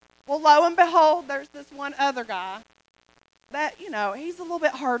 Well, lo and behold, there's this one other guy that, he's a little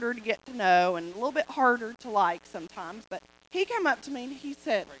bit harder to get to know and a little bit harder to like sometimes. But he came up to me and he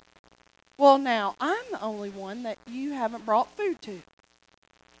said, well, now, I'm the only one that you haven't brought food to.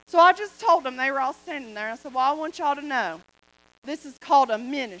 So I just told them, they were all standing there. I said, well, I want y'all to know, this is called a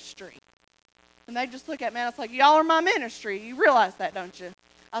ministry. And they just look at me and I was like, y'all are my ministry. You realize that, don't you?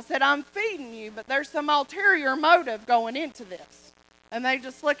 I said, I'm feeding you, but there's some ulterior motive going into this. And they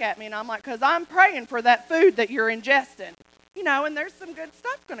just look at me and I'm like, because I'm praying for that food that you're ingesting. And there's some good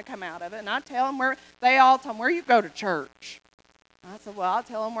stuff going to come out of it. And I tell them they all tell them, where you go to church? I said, well, I'll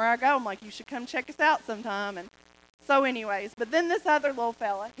tell them where I go. I'm like, you should come check us out sometime. And so anyways, but then this other little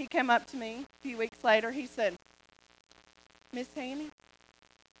fella, he came up to me a few weeks later. He said, Miss Tammy,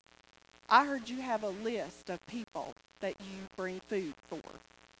 I heard you have a list of people that you bring food for.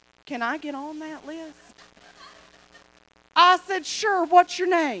 Can I get on that list? I said, sure, what's your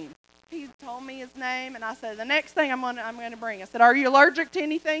name? he told me his name, and I said, the next thing I'm gonna bring. I said, are you allergic to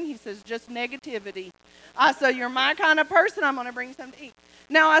anything? He says, just negativity. I said, you're my kind of person. I'm gonna bring something to eat.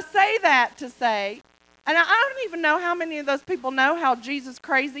 Now, I say that to say, and I don't even know how many of those people know how Jesus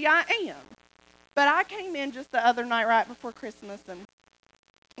crazy I am. But I came in just the other night right before Christmas, and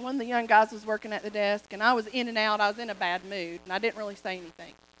one of the young guys was working at the desk, and I was in and out. I was in a bad mood, and I didn't really say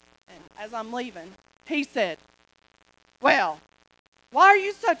anything. And as I'm leaving, he said, well, why are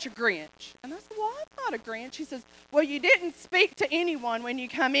you such a Grinch? And I said, well, I'm not a Grinch. He says, well, you didn't speak to anyone when you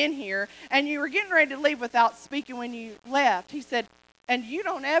come in here, and you were getting ready to leave without speaking when you left. He said, and you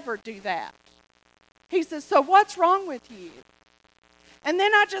don't ever do that. He says, so what's wrong with you? And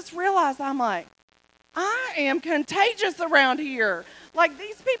then I just realized, I'm like, I am contagious around here. Like,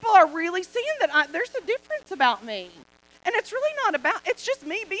 these people are really seeing that there's a difference about me. And it's really not about, it's just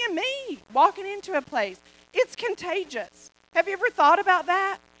me being me, walking into a place. It's contagious. Have you ever thought about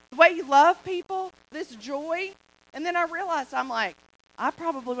that? The way you love people, this joy. And then I realized, I'm like, I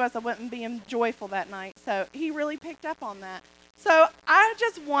probably wasn't being joyful that night. So he really picked up on that. So I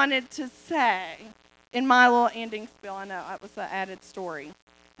just wanted to say, in my little ending spiel, I know it was an added story,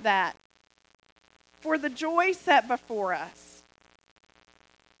 that for the joy set before us,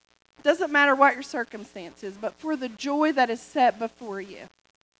 doesn't matter what your circumstance is, but for the joy that is set before you,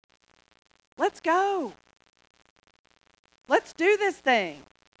 let's go. Let's do this thing.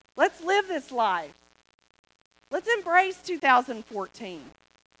 Let's live this life. Let's embrace 2014.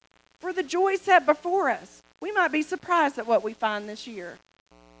 For the joy set before us, we might be surprised at what we find this year.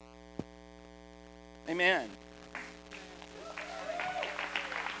 Amen.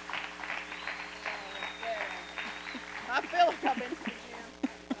 I feel like I've been to the gym.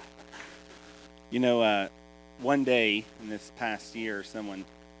 You know, one day in this past year, someone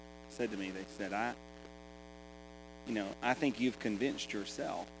said to me, they said, I think you've convinced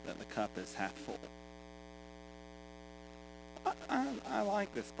yourself that the cup is half full. I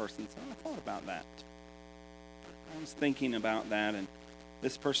like this person, so I thought about that. I was thinking about that, and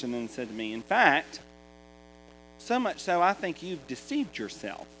this person then said to me, in fact, so much so I think you've deceived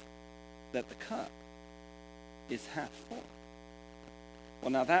yourself that the cup is half full.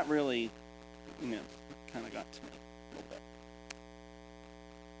 Well, now that really, kind of got to me a little bit.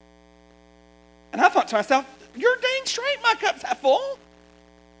 And I thought to myself, you're dang straight, my cup's half full.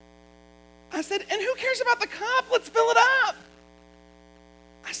 I said, and who cares about the cup? Let's fill it up.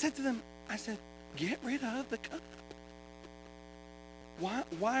 I said to them, get rid of the cup.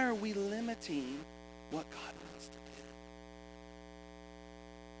 Why are we limiting what God wants to do?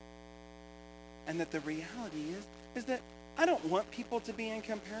 And that the reality is that I don't want people to be in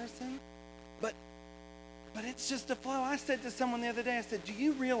comparison, but it's just a flow. I said to someone the other day, I said, do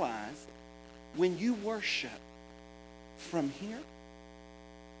you realize when you worship from here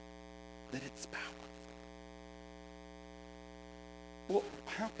that it's powerful? Well,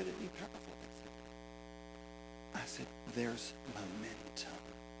 how could it be powerful? I said, there's momentum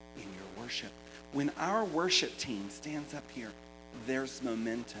in your worship. When our worship team stands up here, there's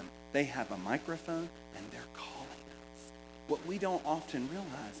momentum. They have a microphone and they're calling us. What we don't often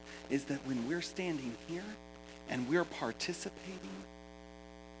realize is that when we're standing here and we're participating,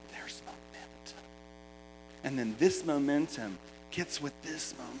 there's momentum. And then this momentum gets with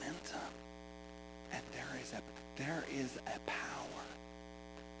this momentum. And there is a power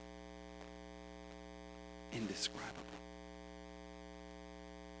indescribable,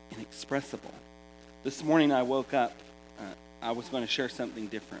 inexpressible. This morning I woke up, I was going to share something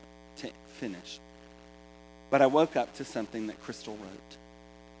different to finish. But I woke up to something that Crystal wrote.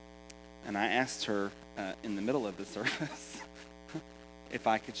 And I asked her in the middle of the service if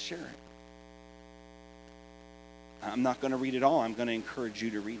I could share it. I'm not going to read it all. I'm going to encourage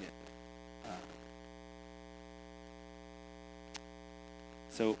you to read it.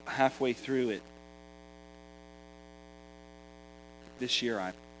 So halfway through it, this year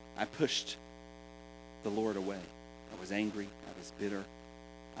I pushed the Lord away. I was angry. I was bitter.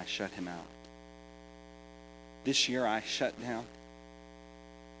 I shut him out. This year I shut down.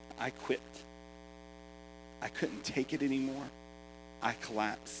 I quit. I couldn't take it anymore. I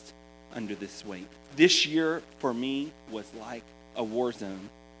collapsed under this weight. This year for me was like a war zone.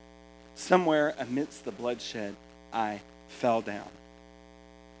 Somewhere amidst the bloodshed, I fell down.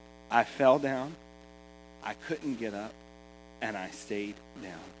 I fell down. I couldn't get up. And I stayed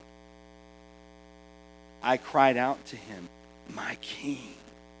down. I cried out to him, my King.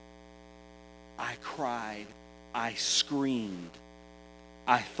 I cried. I screamed.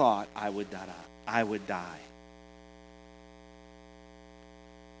 I thought I would die.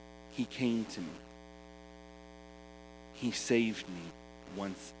 He came to me. He saved me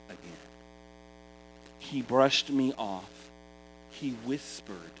once again. He brushed me off. He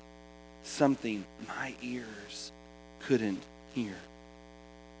whispered something my ears couldn't hear,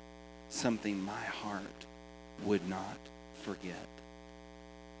 something my heart would not forget.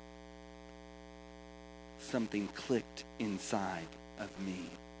 Something clicked inside of me.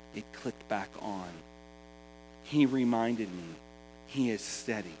 It clicked back on. He reminded me he is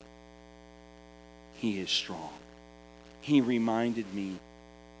steady. He is strong. He reminded me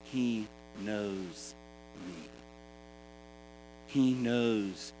he knows me. He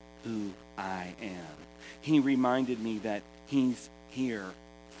knows who I am. He reminded me that he's here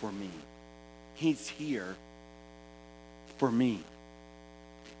for me. He's here for me.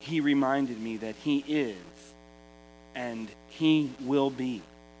 He reminded me that he is and he will be.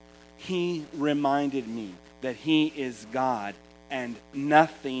 He reminded me that he is God and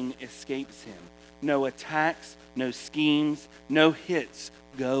nothing escapes him. No attacks, no schemes, no hits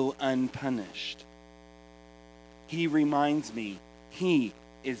go unpunished. He reminds me he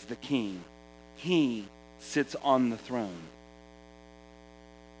is the king. He sits on the throne.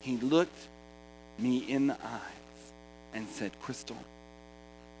 He looked me in the eyes and said, Crystal,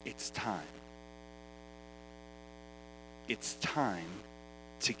 it's time. It's time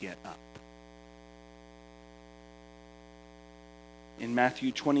to get up. In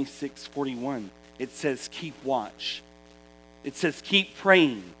Matthew 26:41, it says, keep watch. It says, keep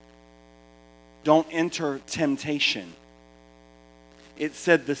praying. Don't enter temptation. It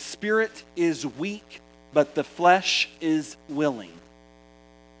said, the spirit is weak, but the flesh is willing.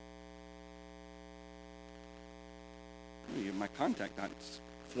 Ooh, my contact got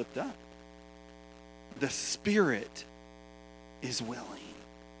flipped up. The spirit is willing.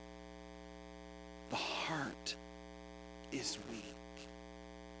 The heart is weak.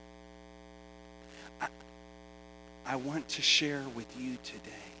 I want to share with you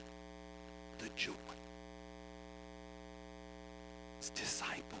today the joy. As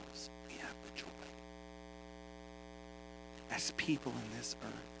disciples, we have the joy. As people in this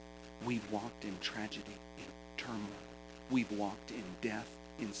earth, we've walked in tragedy, in turmoil. We've walked in death,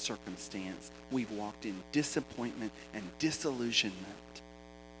 in circumstance. We've walked in disappointment and disillusionment.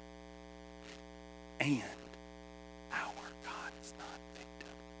 And our God is not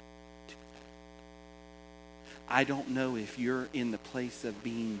victim to that. I don't know if you're in the place of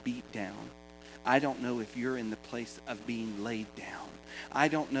being beat down. I don't know if you're in the place of being laid down. I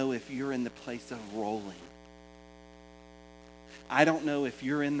don't know if you're in the place of rolling. I don't know if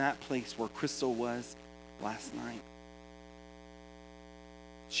you're in that place where Crystal was last night.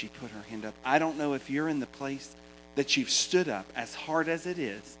 She put her hand up. I don't know if you're in the place that you've stood up, as hard as it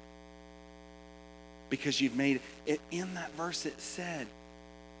is, because you've made it. In that verse it said,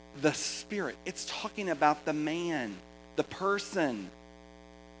 the Spirit. It's talking about the man, the person,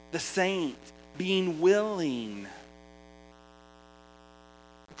 the saint, being willing,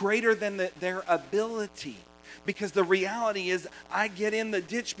 greater than their ability. Because the reality is, I get in the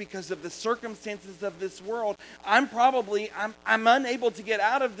ditch because of the circumstances of this world. I'm unable to get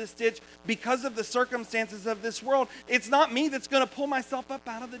out of this ditch because of the circumstances of this world. It's not me that's going to pull myself up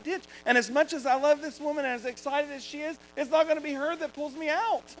out of the ditch. And as much as I love this woman and as excited as she is, it's not going to be her that pulls me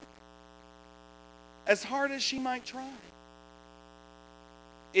out. As hard as she might try.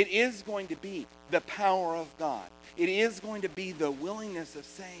 It is going to be the power of God. It is going to be the willingness of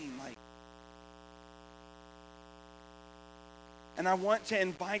saying, like, and I want to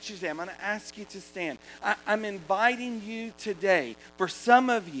invite you today. I'm going to ask you to stand. I'm inviting you today. For some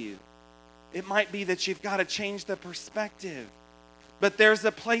of you, it might be that you've got to change the perspective. But there's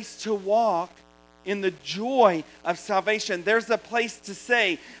a place to walk in the joy of salvation. There's a place to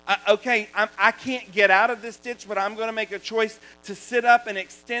say, okay, I can't get out of this ditch, but I'm going to make a choice to sit up and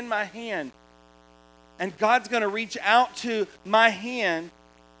extend my hand. And God's going to reach out to my hand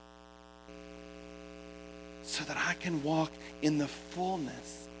so that I can walk in the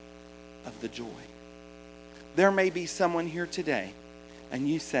fullness of the joy. There may be someone here today, and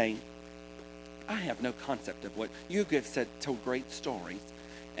you say, I have no concept of what you have told great stories,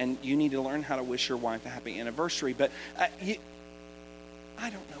 and you need to learn how to wish your wife a happy anniversary, but I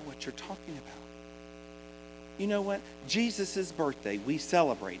don't know what you're talking about. You know what? Jesus' birthday, we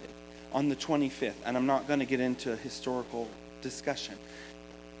celebrated on the 25th, and I'm not going to get into a historical discussion.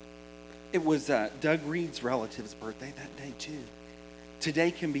 It was Doug Reed's relative's birthday that day too.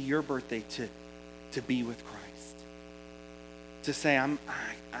 Today can be your birthday to be with Christ. To say, I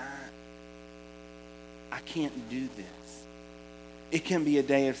can't do this. It can be a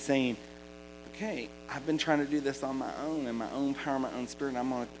day of saying, okay, I've been trying to do this on my own, in my own power, my own spirit.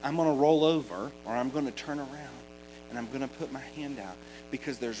 I'm gonna roll over, or I'm gonna turn around, and I'm going to put my hand out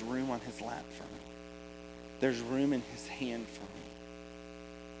because there's room on his lap for me. There's room in his hand for me.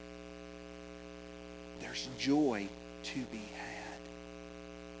 There's joy to be had.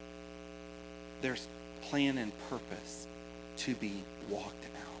 There's plan and purpose to be walked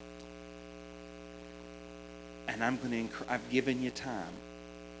out. And I've given you time.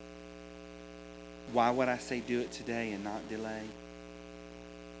 Why would I say do it today and not delay?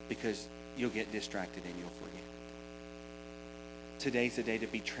 Because you'll get distracted and you'll forget. Today's a day to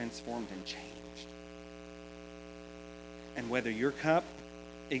be transformed and changed. And whether your cup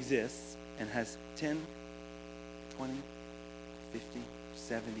exists and has 10, 20, 50,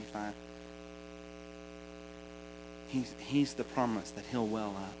 75, he's the promise that he'll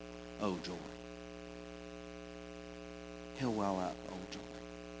well up, oh joy. He'll well up, oh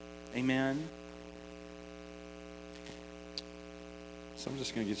joy. Amen. So I'm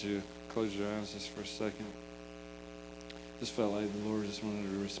just going to get you to close your eyes just for a second. Just felt like the Lord just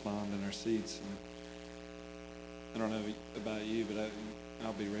wanted to respond in our seats. And I don't know about you, but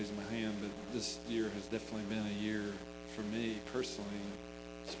I'll be raising my hand, but this year has definitely been a year for me personally.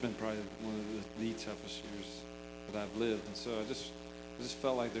 It's been probably one of the toughest years that I've lived. And so I just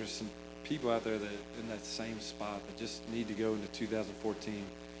felt like there's some people out there that in that same spot that just need to go into 2014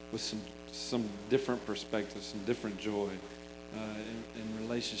 with some different perspectives, some different joy in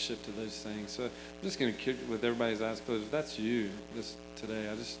relationship to those things. So I'm just going to, with everybody's eyes closed, if that's you today,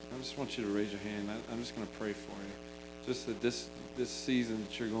 I just want you to raise your hand. I'm just going to pray for you. Just that this season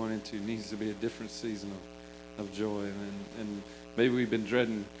that you're going into needs to be a different season of joy. And maybe we've been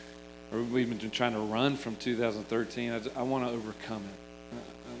dreading, or we've been trying to run from 2013. I want to overcome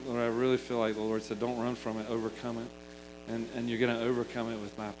it. Lord, I really feel like the Lord said, don't run from it, overcome it. And you're going to overcome it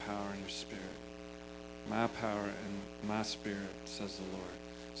with my power and your spirit. My power and my spirit, says the Lord.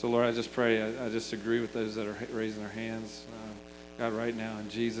 So, Lord, I just pray, I just agree with those that are raising their hands. God, right now, in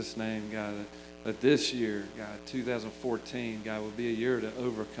Jesus' name, God, that this year, God, 2014, God, will be a year to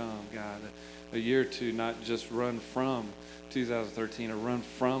overcome, God, a year to not just run from 2013 or run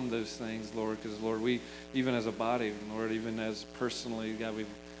from those things, Lord, because, Lord, we, even as a body, Lord, even as personally, God,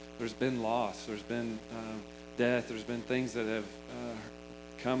 there's been loss, there's been death, there's been things that have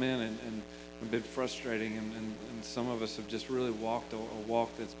come in and been frustrating, and some of us have just really walked a walk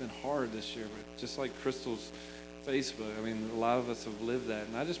that's been hard this year, but just like Crystal's Facebook, I mean, a lot of us have lived that,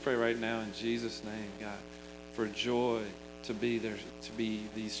 and I just pray right now in Jesus' name, God, for joy to be there, to be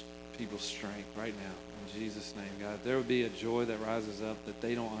these people's strength right now, in Jesus' name, God. There will be a joy that rises up that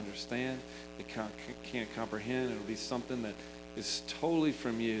they don't understand, they can't comprehend. It will be something that is totally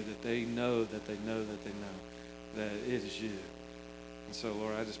from you, that they know that they know that they know that it is you. And so,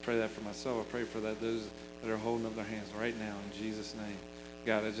 Lord, I just pray that for myself. I pray for those that are holding up their hands right now in Jesus' name.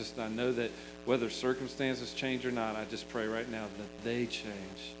 God, I know that whether circumstances change or not, I just pray right now that they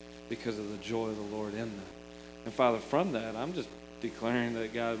change because of the joy of the Lord in them. And Father, from that, I'm just declaring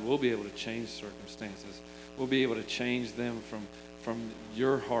that, God, we'll be able to change circumstances. We'll be able to change them from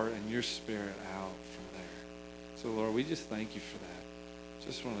your heart and your spirit out from there. So, Lord, we just thank you for that.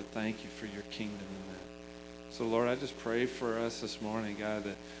 Just want to thank you for your kingdom in that. So, Lord, I just pray for us this morning, God,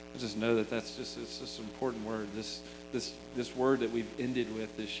 that I just know that it's just an important word. This word that we've ended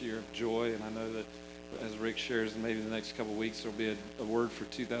with this year of joy, and I know that as Rick shares, maybe the next couple of weeks there'll be a word for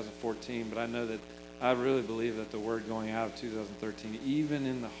 2014, but I know that I really believe that the word going out of 2013, even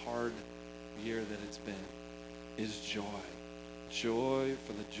in the hard year that it's been, is joy. Joy,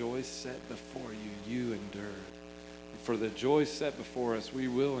 for the joy set before you, you endured. For the joy set before us, we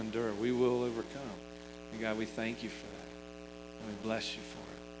will endure, we will overcome. And God, we thank you for that. And we bless you for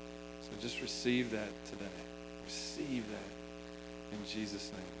it. So just receive that today. Receive that in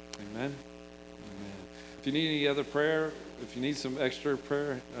Jesus' name. Amen. Amen. If you need any other prayer, if you need some extra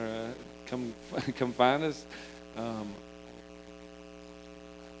prayer, come find us.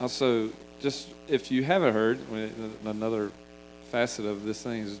 Also, just if you haven't heard, another facet of this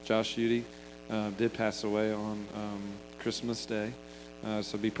thing is Josh Udy did pass away on Christmas Day.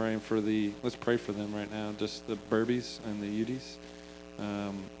 So be praying for let's pray for them right now, just the Burbies and the Udys.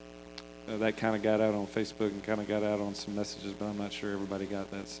 That kind of got out on Facebook and kind of got out on some messages, but I'm not sure everybody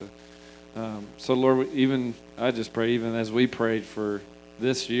got that. So Lord, I just pray, even as we prayed for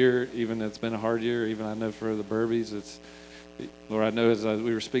this year, even it's been a hard year, even I know for the Burbies, Lord, I know as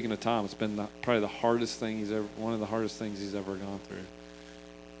we were speaking to Tom, it's been probably the hardest thing one of the hardest things he's ever gone through.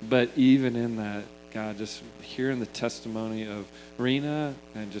 But even in that, God, just hearing the testimony of Rena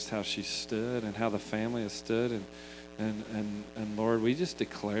and just how she stood and how the family has stood, and Lord, we just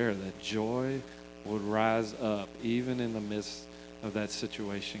declare that joy would rise up even in the midst of that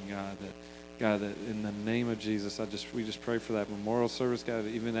situation, God. That God, that in the name of Jesus, we just pray for that memorial service, God,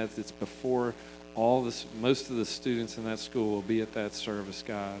 even as it's before most of the students in that school will be at that service,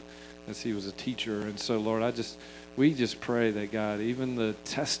 God, as he was a teacher. And so, Lord, we just pray that, God, even the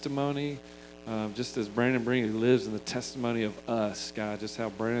testimony, just as Brandon Brinkley lives in the testimony of us, God, just how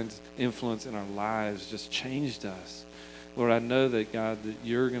Brandon's influence in our lives just changed us. Lord, I know that, God, that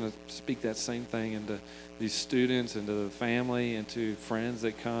you're going to speak that same thing into these students, into the family, and to friends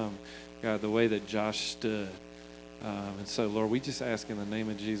that come, God, the way that Josh stood. And so, Lord, we just ask in the name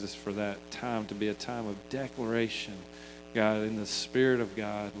of Jesus for that time to be a time of declaration. God, in the Spirit of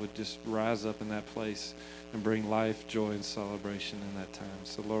God would just rise up in that place and bring life, joy, and celebration in that time.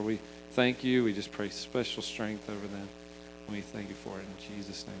 So, Lord, we thank you. We just pray special strength over them. And we thank you for it in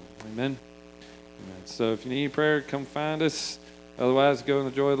Jesus' name. Amen. Amen. So if you need prayer, come find us. Otherwise, go in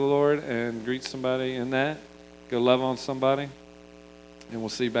the joy of the Lord and greet somebody in that. Go love on somebody. And we'll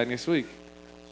see you back next week.